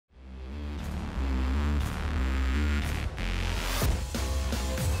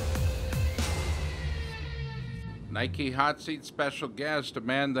Nike Hot Seat special guest, a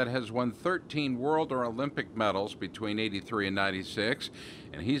man that has won 13 world or Olympic medals between 83 and 96,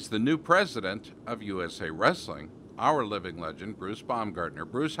 and he's the new president of USA Wrestling, our living legend, Bruce Baumgartner.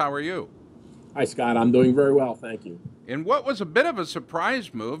 Bruce, how are you? Hi, Scott. I'm doing very well, thank you. In what was a bit of a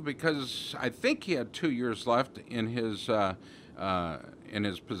surprise move, because I think he had 2 years left in his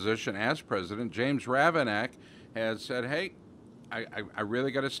position as president, James Ravanack has said, "Hey, I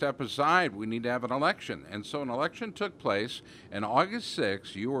really got to step aside. We need to have an election." And so an election took place, and August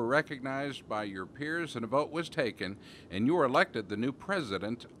 6th, you were recognized by your peers, and a vote was taken, and you were elected the new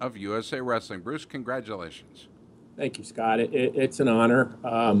president of USA Wrestling. Bruce, congratulations. Thank you, Scott. It's an honor.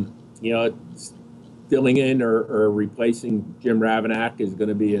 It's filling in or replacing Jim Ravanack is going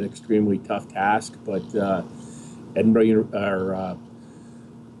to be an extremely tough task, but Edinburgh or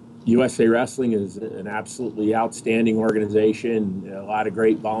USA Wrestling is an absolutely outstanding organization, a lot of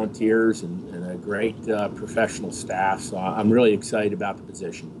great volunteers and a great professional staff. So I'm really excited about the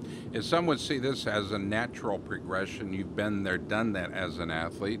position. As some would see this as a natural progression, you've been there, done that as an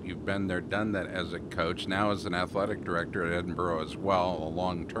athlete. You've been there, done that as a coach. Now as an athletic director at Edinburgh as well, a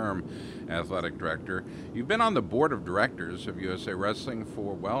long-term athletic director. You've been on the board of directors of USA Wrestling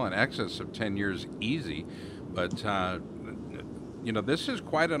for, well, in excess of 10 years easy. But this is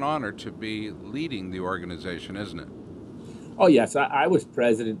quite an honor to be leading the organization, isn't it? Oh, yes. I was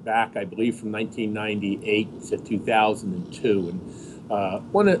president back, I believe, from 1998 to 2002. And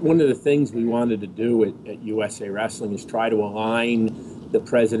one of the things we wanted to do at USA Wrestling is try to align the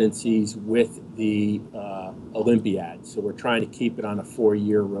presidencies with the Olympiad. So we're trying to keep it on a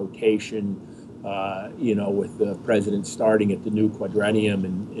 4-year rotation, with the president starting at the new quadrennium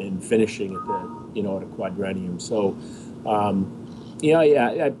and finishing at at a quadrennium. So,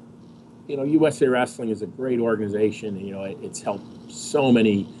 USA Wrestling is a great organization. It's helped so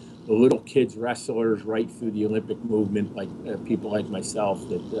many little kids wrestlers right through the Olympic movement, like people like myself,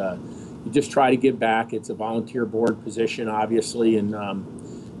 that you just try to give back. It's a volunteer board position, obviously, and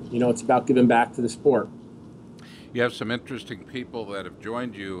it's about giving back to the sport. You have some interesting people that have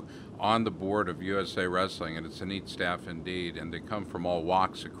joined you on the board of USA Wrestling, and it's a neat staff indeed, and they come from all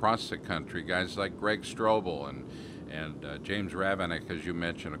walks across the country. Guys like Greg Strobel and James Ravanack, as you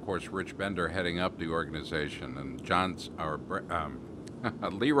mentioned, of course, Rich Bender heading up the organization, and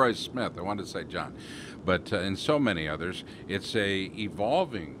Leroy Smith, I wanted to say John, but and so many others. It's a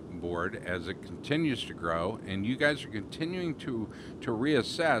evolving board as it continues to grow, and you guys are continuing to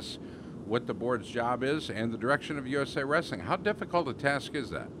reassess what the board's job is and the direction of USA Wrestling. How difficult a task is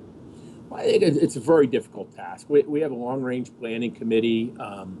that? Well, I think it's a very difficult task. We have a long-range planning committee.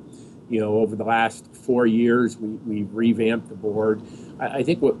 Over the last 4 years, we've revamped the board. I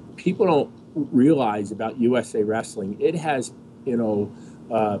think what people don't realize about USA Wrestling, it has,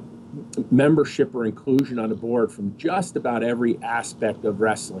 membership or inclusion on the board from just about every aspect of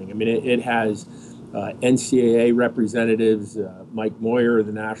wrestling. I mean, it has NCAA representatives, Mike Moyer of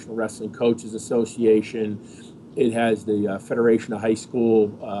the National Wrestling Coaches Association. It has the Federation of High School,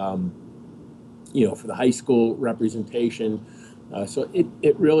 for the high school representation. So it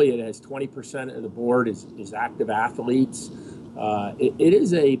has 20% of the board is active athletes. It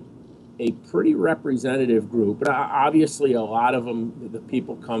is a pretty representative group, but obviously a lot of them, the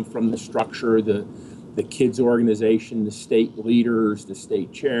people come from the structure, the kids organization, the state leaders, the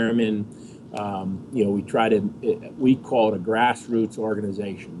state chairman. We call it a grassroots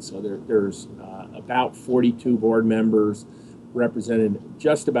organization. So there's about 42 board members represented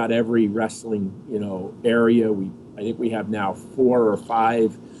just about every wrestling area. I think we have now 4 or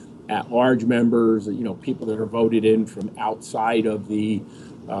 5 at-large members, people that are voted in from outside of the,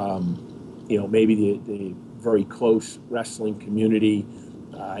 maybe the very close wrestling community.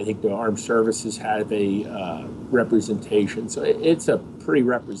 I think the armed services have a representation. So it's a pretty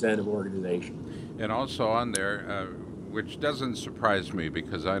representative organization. And also on there, which doesn't surprise me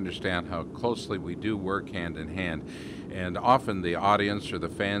because I understand how closely we do work hand in hand. And often the audience or the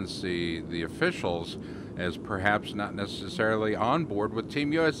fans see the officials as perhaps not necessarily on board with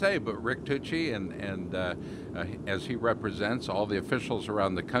Team USA, but Rick Tucci and as he represents all the officials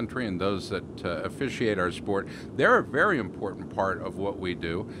around the country and those that officiate our sport, they're a very important part of what we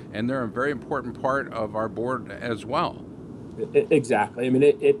do, and they're a very important part of our board as well. Exactly. I mean,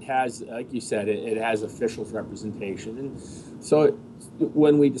 it has, like you said, it has officials representation. And so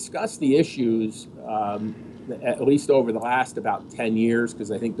when we discuss the issues, at least over the last about 10 years,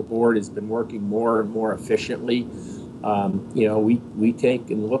 because I think the board has been working more and more efficiently, we take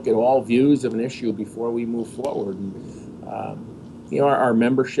and look at all views of an issue before we move forward. And, our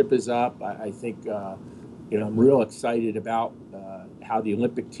membership is up. I think, I'm real excited about how the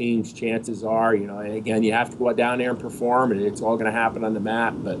Olympic team's chances are. Again, you have to go down there and perform, and it's all going to happen on the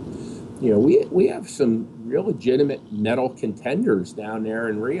mat. But we have some real legitimate medal contenders down there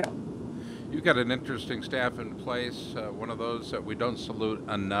in Rio. You've got an interesting staff in place. One of those that we don't salute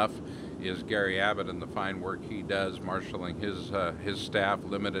enough is Gary Abbott and the fine work he does marshaling his staff,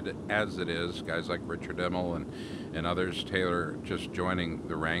 limited as it is. Guys like Richard Emmel and others, Taylor just joining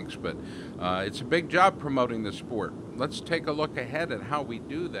the ranks. But it's a big job promoting the sport. Let's take a look ahead at how we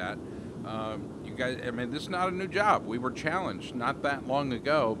do that. You guys, I mean, this is not a new job. We were challenged not that long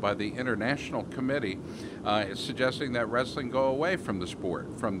ago by the International Committee suggesting that wrestling go away from the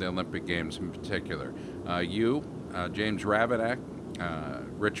sport, from the Olympic Games in particular. James Ravenak,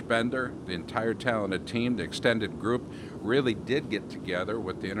 Rich Bender, the entire talented team, the extended group really did get together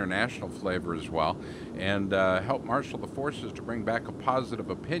with the international flavor as well and help marshal the forces to bring back a positive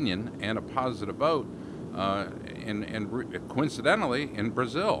opinion and a positive vote, coincidentally, in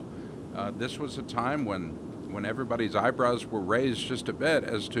Brazil. This was a time when everybody's eyebrows were raised just a bit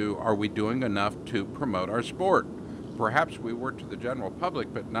as to, are we doing enough to promote our sport? Perhaps we were to the general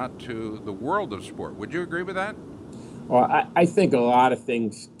public, but not to the world of sport. Would you agree with that? Well, I think a lot of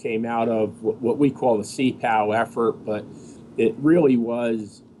things came out of what we call the CPOW effort, but it really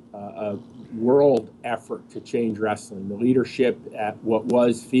was a world effort to change wrestling. The leadership at what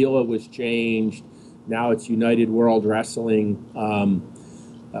was FILA was changed. Now it's United World Wrestling.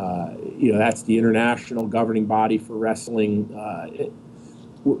 That's the international governing body for wrestling.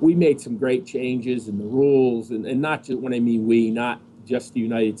 We made some great changes in the rules, and not just, when I mean we, not just the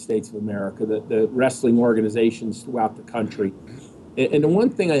United States of America, the wrestling organizations throughout the country. And the one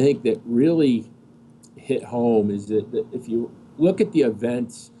thing I think that really hit home is that if you look at the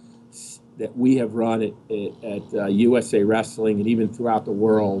events that we have run at USA Wrestling and even throughout the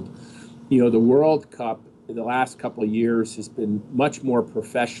world, the World Cup in the last couple of years has been much more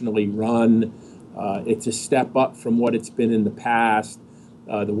professionally run. It's a step up from what it's been in the past.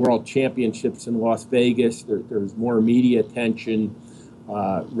 The World Championships in Las Vegas, there's more media attention.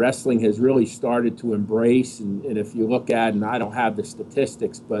 Wrestling has really started to embrace, and if you look at, and I don't have the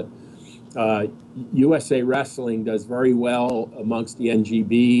statistics, but USA Wrestling does very well amongst the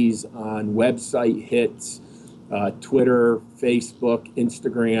NGBs on website hits, Twitter, Facebook,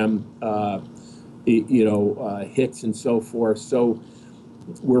 Instagram, hits and so forth. So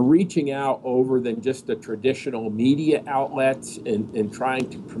we're reaching out over than just the traditional media outlets and trying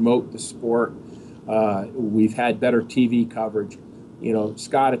to promote the sport. We've had better TV coverage.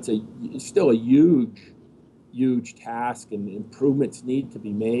 Scott, it's still a huge task, and improvements need to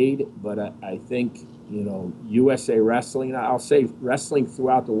be made. But I think, USA Wrestling, I'll say wrestling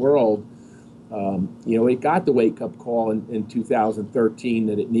throughout the world, it got the wake-up call in 2013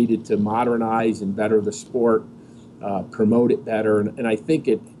 that it needed to modernize and better the sport, promote it better, and I think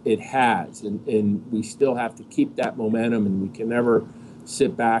it has, and we still have to keep that momentum, and we can never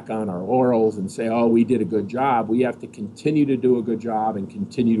sit back on our laurels and say, oh, we did a good job. We have to continue to do a good job and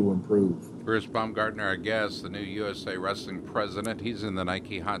continue to improve. Bruce Baumgartner, our guest, the new USA Wrestling president. He's in the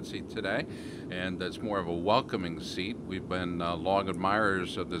Nike hot seat today, and it's more of a welcoming seat. We've been long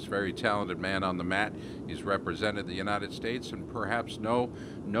admirers of this very talented man on the mat. He's represented the United States, and perhaps no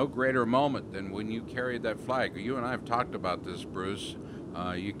greater moment than when you carried that flag. You and I have talked about this, Bruce.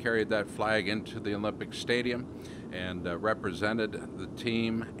 You carried that flag into the Olympic Stadium and represented the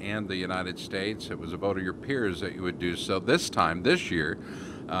team and the United States. It was a vote of your peers that you would do so. This year,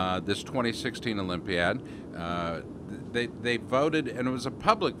 this 2016 Olympiad, they voted, and it was a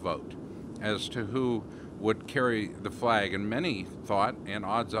public vote as to who would carry the flag, and many thought, and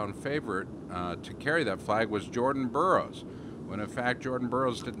odds-on favorite to carry that flag was Jordan Burroughs, when in fact Jordan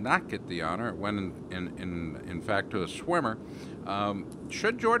Burroughs did not get the honor. It went in fact to a swimmer.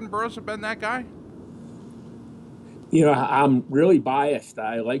 Should Jordan Burroughs have been that guy? I'm really biased.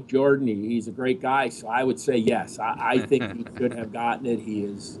 I like Jordan. He's a great guy, so I would say yes. I think he should have gotten it. He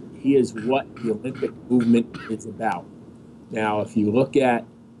is what the Olympic movement is about. Now, if you look at,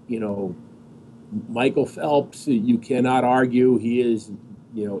 Michael Phelps, you cannot argue he is,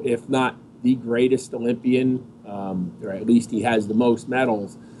 if not the greatest Olympian, or at least he has the most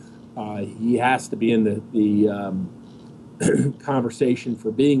medals. He has to be in the conversation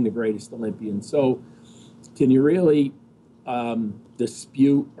for being the greatest Olympian. So, can you really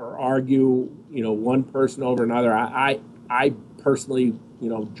dispute or argue, one person over another? I personally,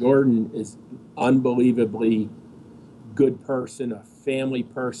 Jordan is unbelievably good person, a family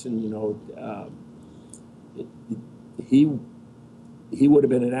person. He would have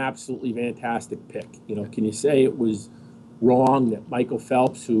been an absolutely fantastic pick. Can you say it was wrong that Michael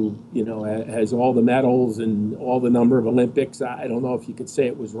Phelps, who, has all the medals and all the number of Olympics, I don't know if you could say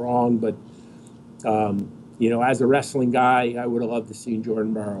it was wrong, but, as a wrestling guy, I would have loved to see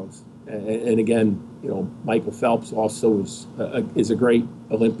Jordan Burroughs. And again, Michael Phelps also is a great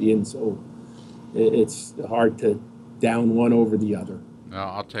Olympian, so it's hard to down one over the other. No,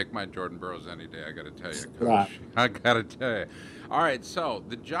 I'll take my Jordan Burroughs any day, I got to tell you, Right. Coach. I got to tell you. All right, so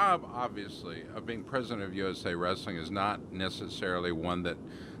the job, obviously, of being president of USA Wrestling is not necessarily one that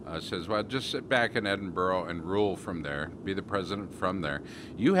says, well, just sit back in Edinburgh and rule from there, be the president from there.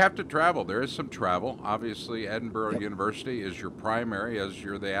 You have to travel. There is some travel. Obviously, Edinburgh Yep. University is your primary, as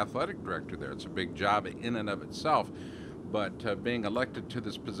you're the athletic director there. It's a big job in and of itself. But being elected to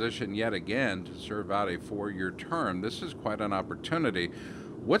this position yet again to serve out a 4-year term, this is quite an opportunity.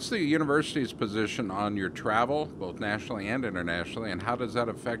 What's the university's position on your travel, both nationally and internationally, and how does that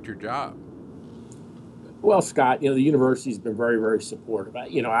affect your job? Well, Scott, the university's been very, very supportive.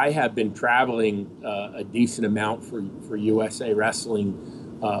 I have been traveling a decent amount for USA Wrestling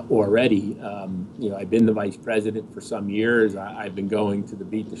already. I've been the vice president for some years. I've been going to the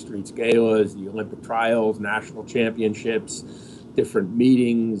Beat the Streets galas, the Olympic trials, national championships, different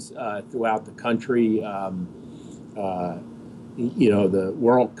meetings throughout the country. The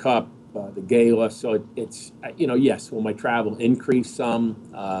World Cup, the gala. So it's yes, will my travel increase some?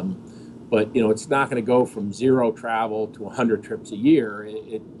 But it's not going to go from 0 travel to 100 trips a year.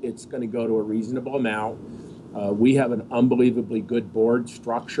 It's going to go to a reasonable amount. We have an unbelievably good board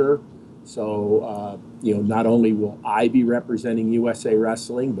structure. So, not only will I be representing USA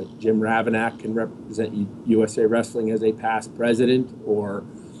Wrestling, but Jim Ravanack can represent USA Wrestling as a past president, or,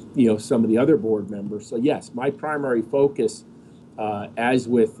 some of the other board members. So, yes, my primary focus, as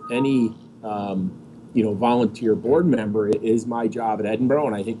with any volunteer board member, is my job at Edinburgh,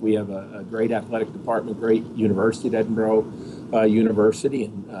 and I think we have a great athletic department, great university at Edinburgh University,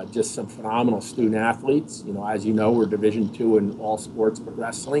 and just some phenomenal student athletes. As you know, we're Division II in all sports but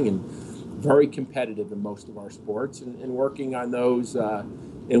wrestling, and very competitive in most of our sports, and working on those.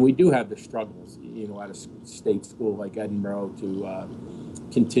 And we do have the struggles, at a state school like Edinburgh to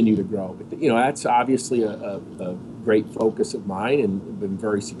continue to grow. But that's obviously a great focus of mine, and been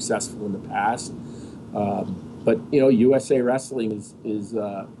very successful in the past. But USA Wrestling is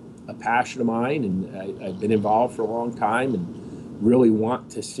a passion of mine, and I've been involved for a long time, and really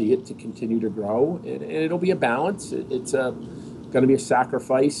want to see it to continue to grow. And it'll be a balance. It's going to be a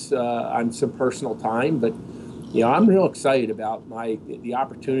sacrifice on some personal time, but I'm real excited about the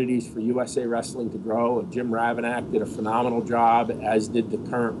opportunities for USA Wrestling to grow. Jim Ravanack did a phenomenal job, as did the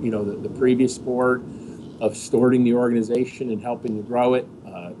current, the previous board, of starting the organization and helping to grow it.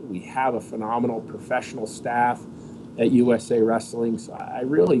 We have a phenomenal professional staff at USA Wrestling, so I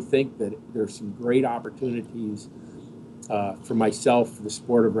really think that there's some great opportunities for myself, for the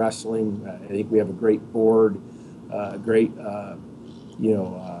sport of wrestling. I think we have a great board, great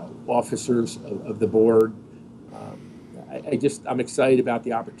officers of the board. I'm excited about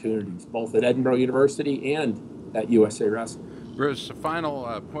the opportunities, both at Edinburgh University and at USA Wrestling. Bruce, the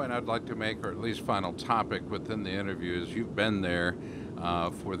final point I'd like to make, or at least final topic within the interview, is you've been there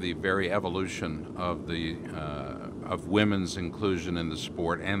for the very evolution of of women's inclusion in the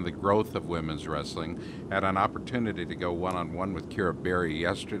sport and the growth of women's wrestling. Had an opportunity to go one-on-one with Kira Berry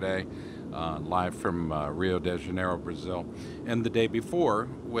yesterday, live from Rio de Janeiro, Brazil, and the day before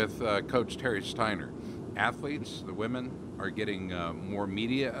with Coach Terry Steiner. Athletes, the women, are getting more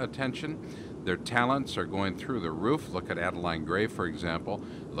media attention. Their talents are going through the roof. Look at Adeline Gray, for example.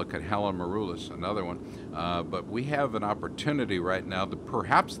 Look at Helen Maroulis, another one. But we have an opportunity right now,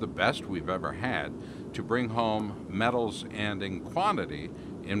 perhaps the best we've ever had, to bring home medals and in quantity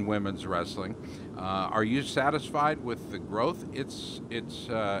in women's wrestling. Are you satisfied with the growth it's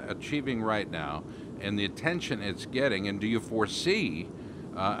achieving right now and the attention it's getting? And do you foresee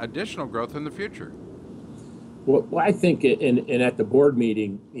additional growth in the future? Well, I think, and at the board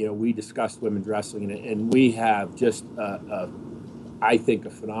meeting, we discussed women's wrestling, and we have just, I think, a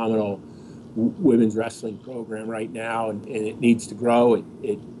phenomenal women's wrestling program right now, and it needs to grow.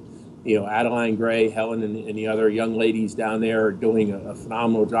 Adeline Gray, Helen, and the other young ladies down there are doing a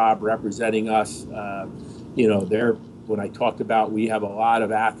phenomenal job representing us. When I talked about, we have a lot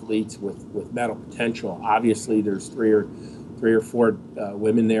of athletes with medal potential. Obviously, there's three or four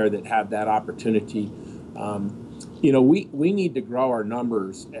women there that have that opportunity. We need to grow our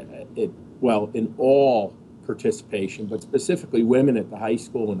numbers in all participation, but specifically women at the high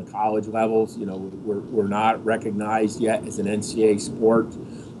school and the college levels. We're not recognized yet as an NCAA sport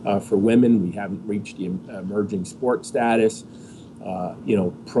for women. We haven't reached the emerging sport status.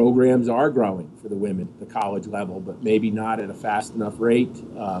 Programs are growing for the women at the college level, but maybe not at a fast enough rate.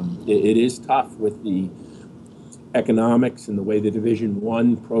 It is tough with the economics and the way the Division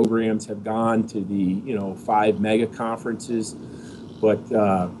I programs have gone to the 5 mega conferences, but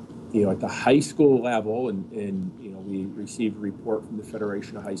at the high school level, and we received a report from the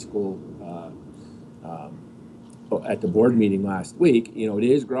Federation of High School at the board meeting last week. It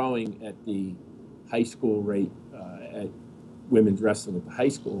is growing at the high school rate at women's wrestling at the high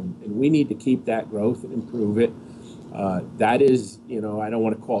school, and we need to keep that growth and improve it. That is, I don't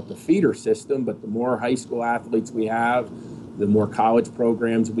want to call it the feeder system, but the more high school athletes we have, the more college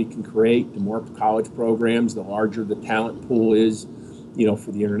programs we can create. The more college programs, the larger the talent pool is,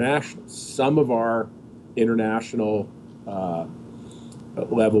 for the international. Some of our international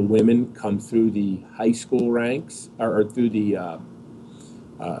level women come through the high school ranks or through the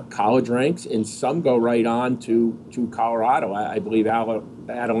college ranks, and some go right on to Colorado. I believe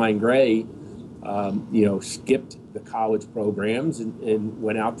Adeline Gray, skipped the college programs and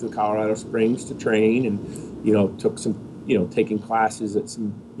went out to Colorado Springs to train, and took some, taking classes at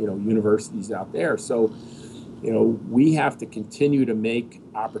some universities out there. So, we have to continue to make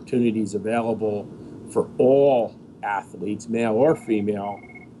opportunities available for all athletes, male or female,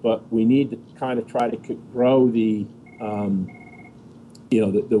 but we need to kind of try to grow the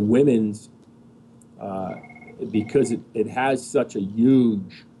women's because it has such a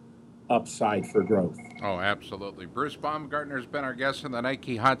huge upside for growth. Oh, absolutely. Bruce Baumgartner has been our guest on the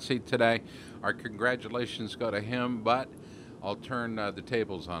Nike Hot Seat today. Our congratulations go to him, but I'll turn the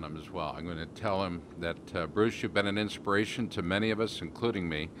tables on him as well. I'm going to tell him that, Bruce, you've been an inspiration to many of us, including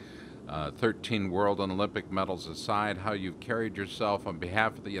me. 13 world and Olympic medals aside, how you've carried yourself on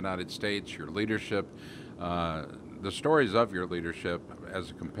behalf of the United States, your leadership, the stories of your leadership as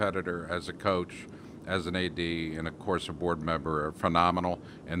a competitor, as a coach, as an AD, and of course a board member are phenomenal,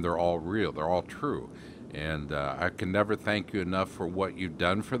 and they're all real, they're all true. And I can never thank you enough for what you've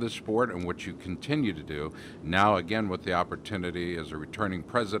done for the sport and what you continue to do. Now, again, with the opportunity as a returning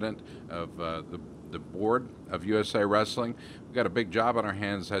president of the board of USA Wrestling, we've got a big job on our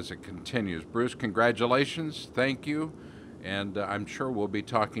hands as it continues. Bruce, congratulations, thank you, and I'm sure we'll be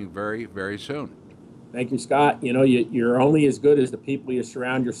talking very, very soon. Thank you, Scott. You're only as good as the people you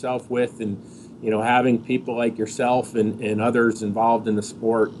surround yourself with, and having people like yourself and others involved in the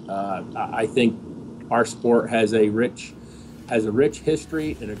sport, I think our sport has a rich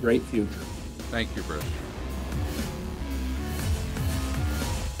history and a great future. Thank you, Bruce.